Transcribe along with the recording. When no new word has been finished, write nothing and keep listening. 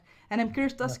And I'm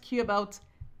curious to Yeah. ask you about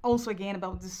also again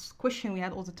about this question we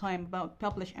had all the time about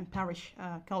publish and perish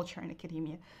culture in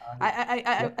academia.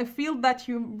 Yep. I feel that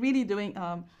you're really doing.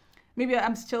 Maybe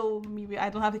I'm still maybe I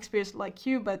don't have experience like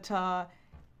you, but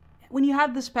when you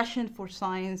have this passion for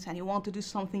science and you want to do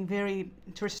something very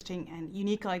interesting and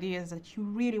unique ideas that you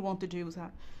really want to do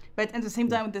that, but at the same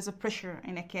Yeah. time there's a pressure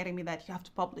in academy that you have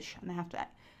to publish and have to.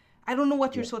 I don't know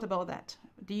what your Yeah. thought about that.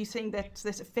 Do you think that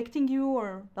this affecting you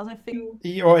or doesn't affect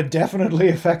you? Oh, it definitely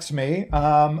affects me.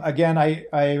 Again,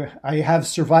 I have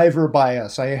survivor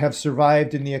bias. I have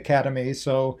survived in the academy,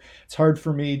 so it's hard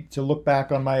for me to look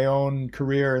back on my own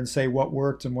career and say what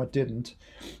worked and what didn't,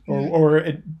 or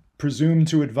presume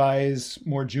to advise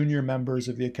more junior members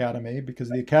of the academy because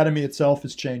the academy itself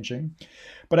is changing.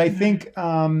 But I think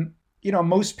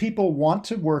most people want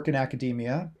to work in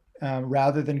academia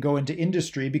rather than go into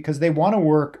industry because they want to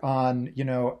work on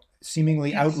seemingly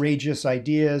Yes. outrageous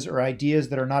ideas or ideas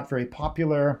that are not very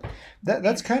popular.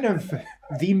 That's kind of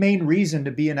the main reason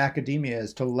to be in academia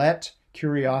is to let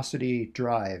curiosity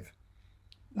drive.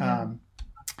 Yeah.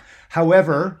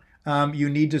 However, you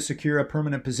need to secure a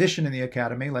permanent position in the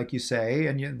academy, like you say,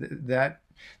 and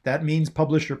that means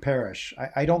publish or perish.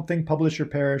 I don't think publish or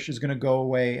perish is going to go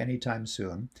away anytime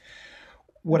soon.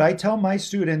 What I tell my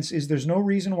students is there's no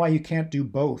reason why you can't do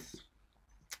both.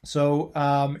 So,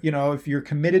 if you're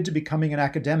committed to becoming an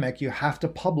academic, you have to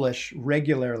publish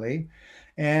regularly.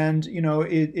 And,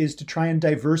 it is to try and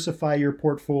diversify your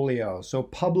portfolio. So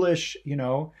publish,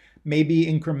 maybe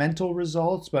incremental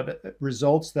results, but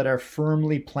results that are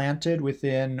firmly planted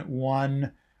within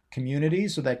one community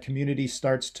so that community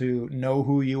starts to know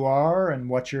who you are and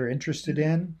what you're interested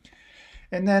in.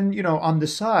 And then, on the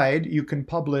side, you can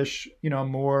publish,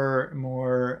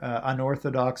 more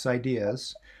unorthodox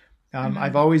ideas.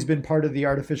 I've always been part of the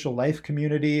artificial life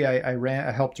community.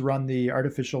 I helped run the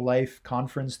artificial life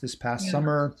conference this past Yeah.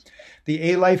 summer.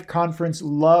 The A Life conference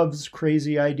loves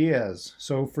crazy ideas.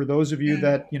 So for those of you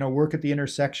that work at the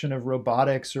intersection of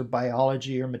robotics or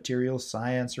biology or materials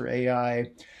science or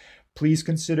AI, please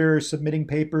consider submitting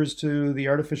papers to the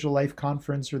Artificial Life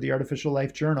Conference or the Artificial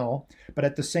Life Journal. But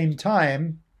at the same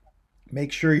time,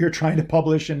 make sure you're trying to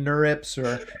publish in NeurIPS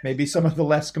or maybe some of the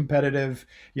less competitive,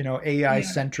 AI Yeah.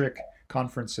 centric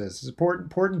conferences. It's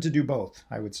important to do both,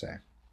 I would say.